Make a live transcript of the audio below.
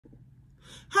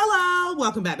Hello,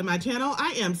 welcome back to my channel.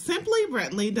 I am Simply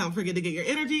Brentley. Don't forget to get your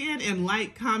energy in and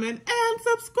like, comment, and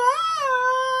subscribe.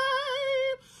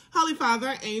 Holy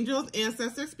Father, angels,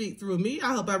 ancestors, speak through me.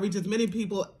 I hope I reach as many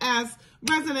people as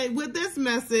resonate with this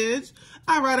message.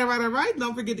 All right.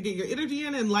 Don't forget to get your energy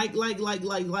in and like. Like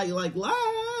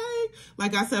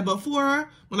I said before,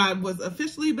 when I was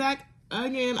officially back,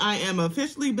 again, I am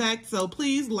officially back, so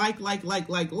please like,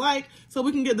 so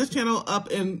we can get this channel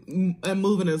up and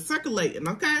moving and circulating,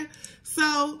 okay?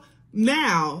 So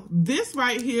now, this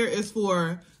right here is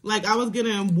for, like, I was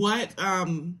getting what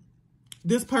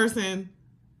this person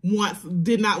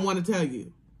did not want to tell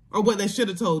you, or what they should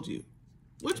have told you.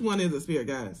 Which one is it, Spirit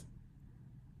guys?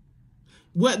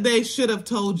 What they should have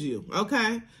told you,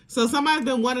 okay? So somebody's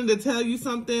been wanting to tell you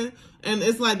something, and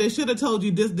it's like they should have told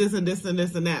you this, and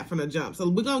that from the jump. So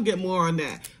we're going to get more on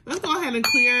that. Let's go ahead and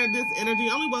clear this energy.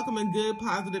 Only welcome in good,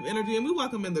 positive energy, and we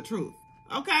welcome in the truth,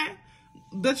 okay?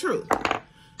 The truth.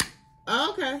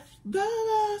 Okay. The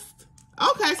best.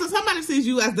 Okay, so somebody sees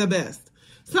you as the best.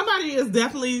 Somebody is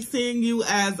definitely seeing you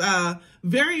as a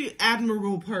very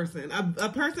admirable person, a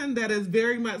person that is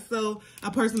very much so a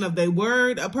person of their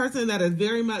word, a person that is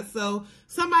very much so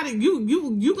somebody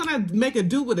you're gonna make a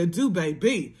do what it do,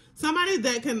 baby. Somebody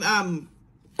that can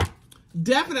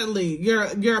definitely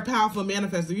you're a powerful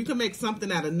manifester. You can make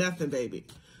something out of nothing, baby.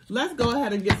 Let's go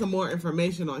ahead and get some more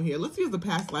information on here. Let's use the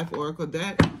past life oracle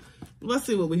deck. Let's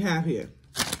see what we have here.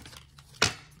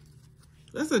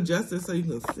 Let's adjust it so you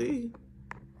can see.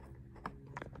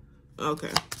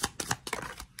 Okay.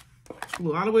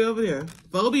 All the way over there.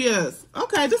 Phobias.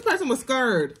 Okay, this person was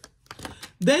scared.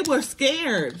 They were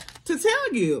scared to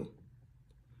tell you.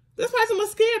 This person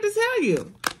was scared to tell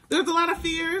you. There's a lot of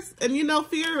fears, and you know,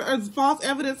 fear is false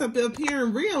evidence of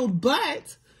appearing real,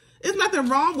 but it's nothing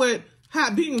wrong with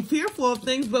being fearful of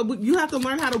things, but you have to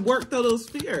learn how to work through those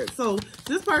fears. So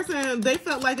this person, they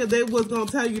felt like if they was going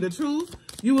to tell you the truth,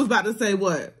 you was about to say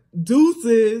what?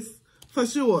 Deuces, for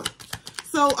sure.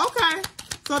 So, okay.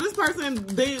 So this person,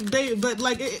 but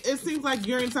like, it seems like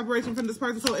you're in separation from this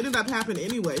person, so it ended up happening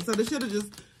anyway. So they should have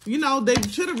just, you know, they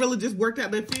should have really just worked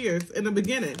out their fears in the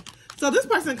beginning. So this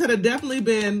person could have definitely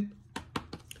been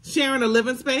sharing a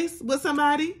living space with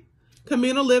somebody,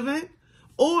 communal living,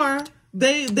 or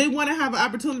they want to have an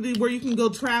opportunity where you can go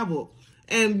travel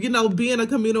and, you know, be in a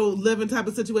communal living type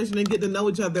of situation and get to know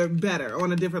each other better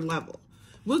on a different level.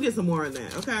 We'll get some more on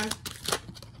that, okay?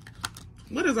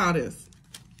 What is all this?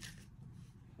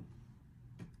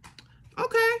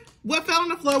 Okay. What fell on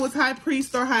the floor was high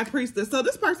priest or high priestess. So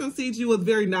this person sees you as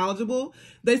very knowledgeable.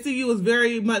 They see you as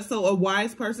very much so a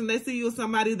wise person. They see you as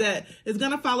somebody that is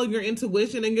going to follow your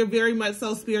intuition, and you're very much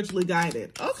so spiritually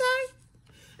guided. Okay.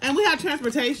 And we have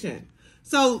transportation.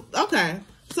 So, okay.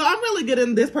 So I'm really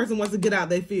getting this person wants to get out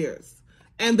their fears,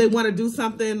 and they want to do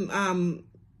something,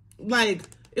 like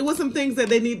it was some things that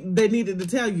they needed to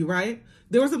tell you, right?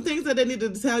 There were some things that they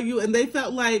needed to tell you, and they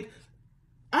felt like,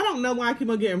 I don't know why I keep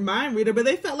on getting mind reader, but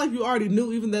they felt like you already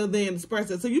knew even though they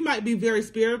expressed it. So you might be very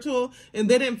spiritual, and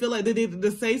they didn't feel like they needed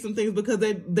to say some things because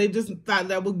they just thought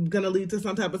that was going to lead to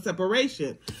some type of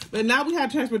separation. But now we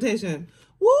have transportation.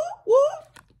 Woo, woo.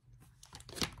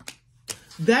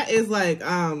 That is like,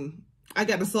 I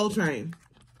got the soul train.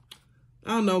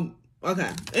 I don't know.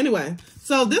 Okay. Anyway,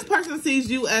 so this person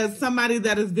sees you as somebody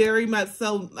that is very much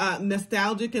so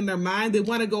nostalgic in their mind. They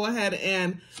want to go ahead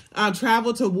and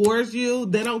travel towards you.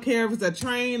 They don't care if it's a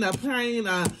train, a plane,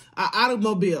 a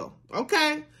automobile.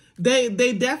 Okay. They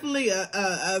definitely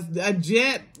a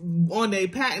jet on a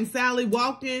Pat and Sally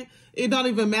walking. It don't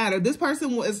even matter. This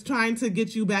person is trying to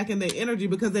get you back in their energy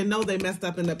because they know they messed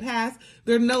up in the past.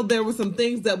 They know there were some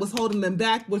things that was holding them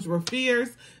back, which were fears,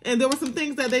 and there were some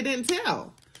things that they didn't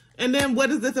tell. And then what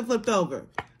is this that flipped over?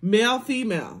 Male,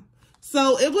 female.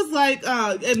 So it was like,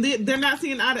 and they're not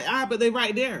seeing eye to eye, but they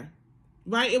right there,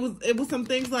 right? It was some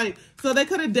things like, so they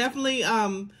could have definitely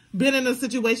been in a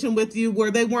situation with you where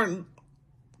they weren't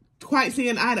quite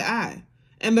seeing eye to eye.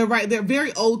 And they're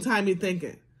very old timey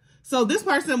thinking. So this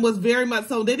person was very much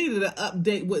so, they needed to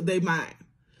update with their mind.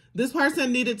 This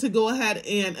person needed to go ahead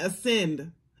and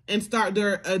ascend and start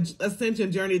their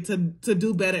ascension journey to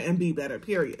do better and be better,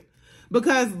 period.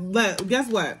 Because guess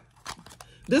what?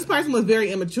 This person was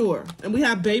very immature. And we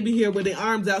have baby here with their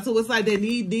arms out. So it's like they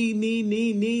need.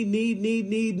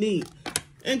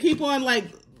 And keep on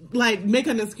like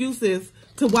making excuses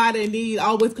to why they need,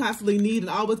 always constantly need, and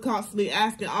always constantly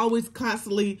asking, always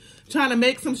constantly trying to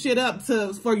make some shit up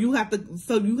so you have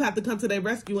to come to their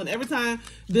rescue. And every time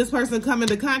this person come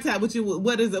into contact with you,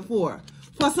 what is it for?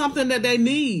 For something that they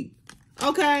need.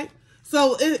 Okay?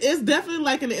 So it's definitely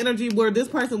like an energy where this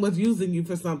person was using you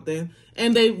for something,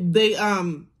 and they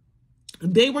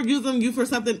were using you for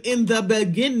something in the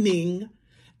beginning,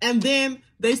 and then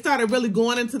they started really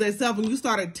going into themselves, and you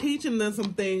started teaching them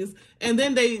some things, and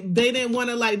then they didn't want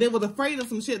to, like, they was afraid of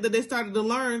some shit that they started to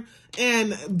learn,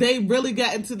 and they really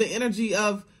got into the energy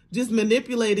of just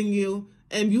manipulating you,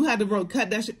 and you had to cut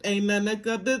that shit. Ain't nothing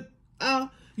that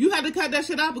you had to cut that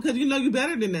shit out because you know you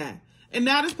better than that. And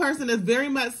now this person is very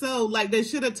much so, like, they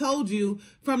should have told you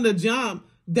from the jump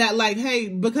that, like, hey,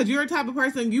 because you're a type of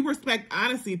person, you respect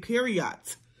honesty, period.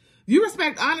 You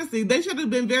respect honesty. They should have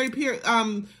been very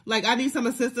like, I need some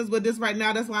assistance with this right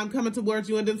now. That's why I'm coming towards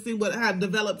you, and then see what had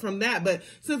developed from that. But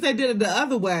since they did it the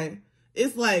other way,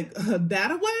 it's like,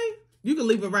 that way? You can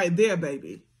leave it right there,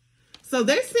 baby. So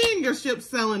they're seeing your ship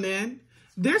sailing in.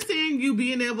 They're seeing you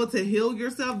being able to heal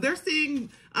yourself. They're seeing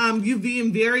you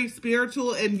being very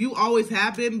spiritual, and you always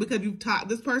have been because you've taught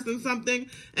this person something,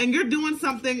 and you're doing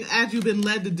something as you've been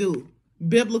led to do.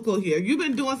 Biblical here. You've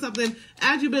been doing something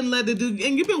as you've been led to do,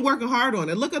 and you've been working hard on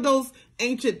it. Look at those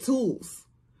ancient tools.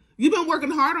 You've been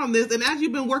working hard on this, and as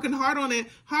you've been working hard on it,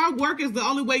 hard work is the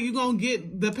only way you're going to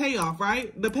get the payoff,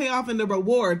 right? The payoff and the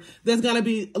reward that's going to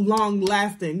be long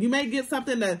lasting. You may get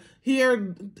something that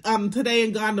here today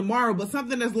and gone tomorrow, but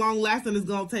something that's long lasting is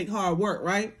going to take hard work,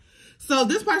 right? So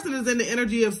this person is in the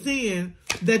energy of seeing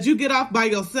that you get off by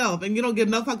yourself, and you don't give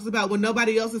no fucks about what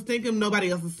nobody else is thinking,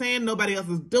 nobody else is saying, nobody else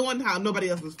is doing, how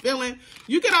nobody else is feeling.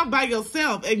 You get off by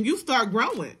yourself and you start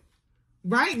growing,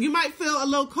 right? You might feel a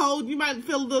little cold. You might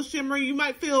feel a little shimmery. You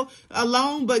might feel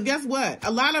alone, but guess what? A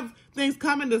lot of things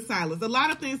come into silence. A lot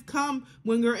of things come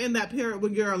when you're in that period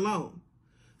when you're alone.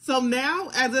 So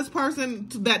now, as this person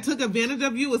that took advantage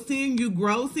of you is seeing you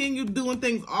grow, seeing you doing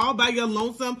things all by your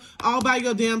lonesome, all by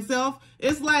your damn self,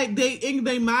 it's like they in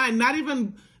their mind, not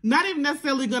even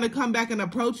necessarily going to come back and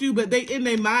approach you, but they in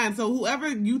their mind. So whoever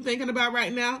you thinking about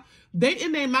right now, they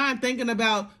in their mind thinking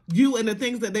about you and the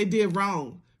things that they did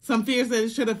wrong. Some fears that they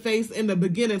should have faced in the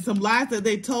beginning, some lies that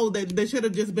they told that they should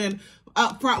have just been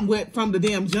upfront with from the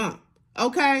damn jump.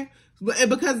 Okay?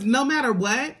 Because no matter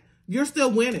what, you're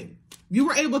still winning. You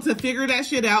were able to figure that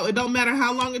shit out. It don't matter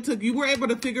how long it took. You were able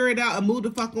to figure it out and move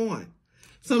the fuck on.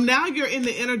 So now you're in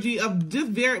the energy of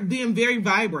just being very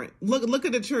vibrant. Look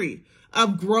at the tree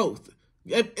of growth.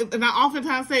 And I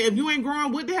oftentimes say, if you ain't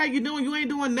growing, what the hell you doing? You ain't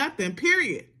doing nothing,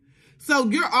 period. So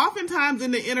you're oftentimes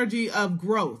in the energy of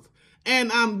growth.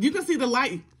 And you can see the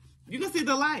light. You can see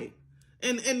the light.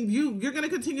 And you're going to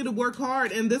continue to work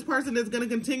hard. And this person is going to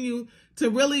continue to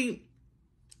really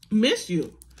miss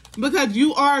you. Because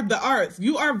you are the arts.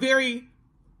 You are very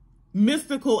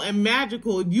mystical and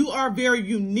magical. You are very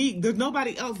unique. There's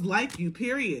nobody else like you,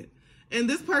 period. And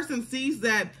this person sees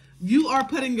that you are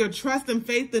putting your trust and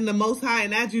faith in the Most High.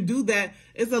 And as you do that,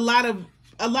 it's a lot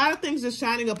of things just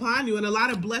shining upon you and a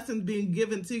lot of blessings being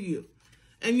given to you.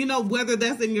 And, you know, whether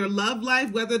that's in your love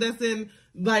life, whether that's in,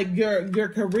 like, your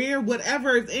career,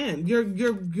 whatever it's in, you're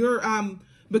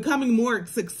becoming more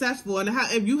successful. And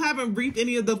if you haven't reaped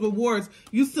any of those rewards,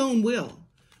 you soon will.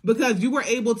 Because you were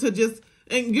able to just,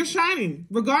 and you're shining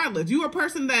regardless. You're a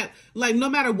person that, like, no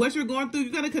matter what you're going through,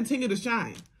 you're going to continue to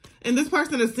shine. And this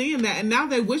person is seeing that, and now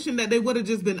they're wishing that they would have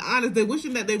just been honest. They're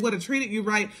wishing that they would have treated you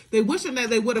right. They're wishing that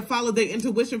they would have followed their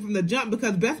intuition from the jump,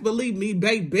 because best believe me,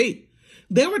 baby,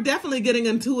 they were definitely getting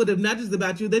intuitive nudges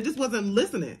about you. They just wasn't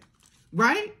listening,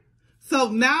 right? So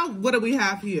now what do we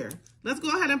have here? Let's go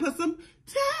ahead and put some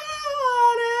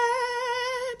on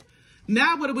it.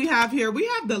 Now what do we have here? We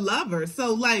have the Lover.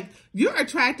 So, like, you're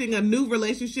attracting a new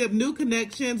relationship, new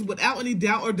connections without any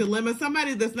doubt or dilemma.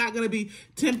 Somebody that's not going to be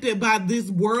tempted by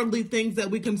these worldly things that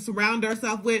we can surround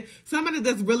ourselves with. Somebody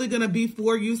that's really going to be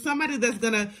for you. Somebody that's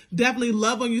going to definitely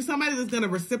love on you. Somebody that's going to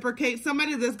reciprocate.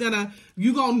 Somebody that's going to,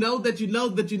 you going to know that you know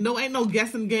that you know. Ain't no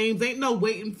guessing games. Ain't no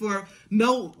waiting for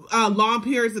no long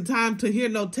periods of time to hear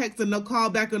no text and no call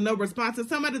back or no response. It's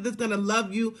somebody that's going to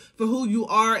love you for who you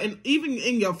are, and even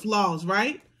in your flaws,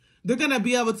 right? They're going to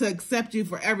be able to accept you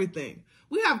for everything.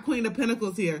 We have Queen of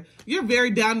Pentacles here. You're very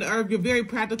down to earth. You're very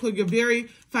practical. You're very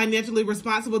financially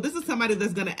responsible. This is somebody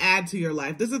that's going to add to your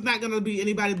life. This is not going to be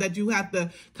anybody that you have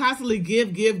to constantly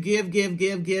give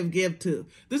to.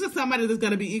 This is somebody that's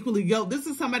going to be equally yoked. This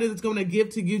is somebody that's going to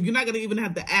give to you. You're not going to even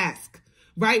have to ask,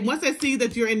 right? Once they see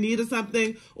that you're in need of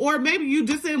something, or maybe you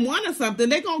just in want of something,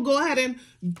 they're going to go ahead and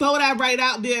throw that right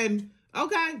out there and,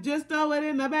 okay, just throw it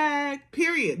in the bag,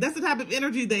 period. That's the type of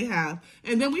energy they have.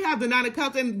 And then we have the Nine of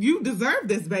Cups, and you deserve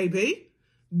this, baby.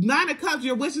 Nine of Cups,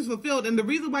 your wish is fulfilled. And the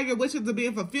reason why your wishes are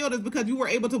being fulfilled is because you were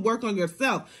able to work on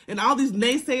yourself. And all these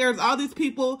naysayers, all these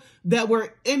people that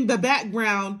were in the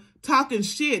background talking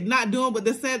shit, not doing what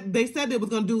they said they was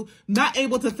going to do, not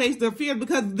able to face their fears,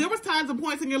 because there was times and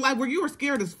points in your life where you were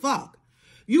scared as fuck.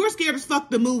 You were scared as fuck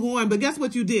to move on, but guess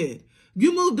what you did?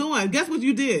 You moved on. Guess what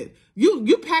you did?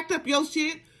 You packed up your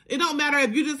shit. It don't matter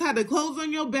if you just had the clothes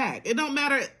on your back. It don't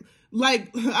matter, like,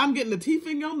 I'm getting the teeth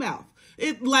in your mouth.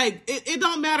 It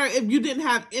don't matter if you didn't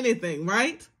have anything,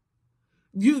 right?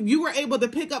 You were able to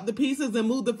pick up the pieces and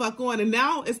move the fuck on. And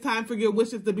now it's time for your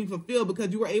wishes to be fulfilled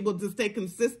because you were able to stay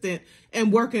consistent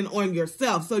and working on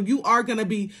yourself. So you are going to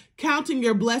be counting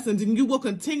your blessings, and you will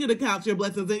continue to count your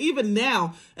blessings. And even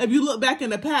now, if you look back in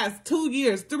the past 2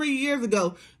 years, 3 years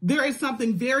ago, there is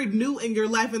something very new in your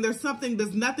life, and there's something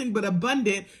that's nothing but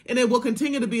abundant, and it will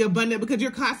continue to be abundant because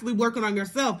you're constantly working on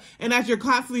yourself. And as you're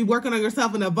constantly working on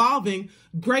yourself and evolving,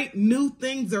 great new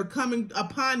things are coming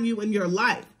upon you in your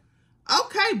life.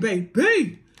 Okay,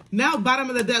 baby. Now, bottom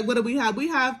of the deck, what do we have? We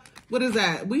have, what is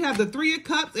that? We have the Three of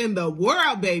Cups in the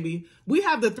world, baby. We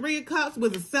have the Three of Cups,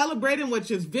 which is celebrating,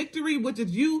 which is victory, which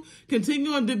is you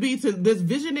continuing to be to this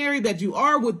visionary that you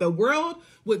are with the world,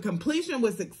 with completion,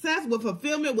 with success, with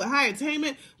fulfillment, with high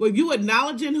attainment, with you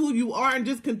acknowledging who you are and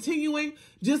just continuing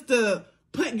just to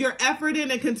put your effort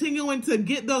in and continuing to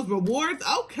get those rewards.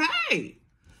 Okay.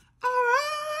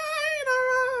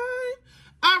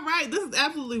 All right, this is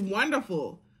absolutely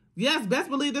wonderful. Yes, best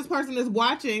believe this person is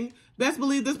watching. Best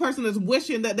believe this person is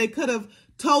wishing that they could have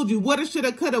told you woulda,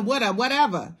 shoulda, coulda, woulda,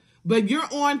 whatever. But you're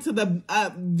on to the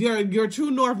your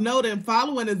true north node and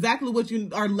following exactly what you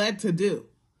are led to do.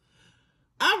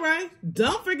 All right,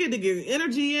 don't forget to get your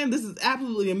energy in. This is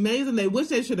absolutely amazing. They wish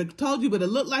they should have told you, but it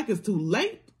looked like it's too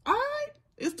late. All right,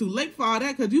 it's too late for all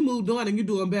that because you moved on and you're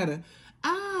doing better.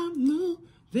 I'm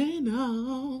moving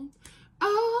on.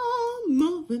 I'm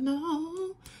moving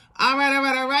on. All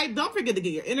right. Don't forget to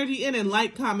get your energy in and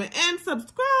like, comment, and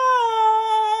subscribe.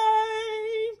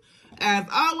 As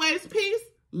always, peace,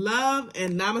 love,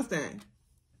 and namaste.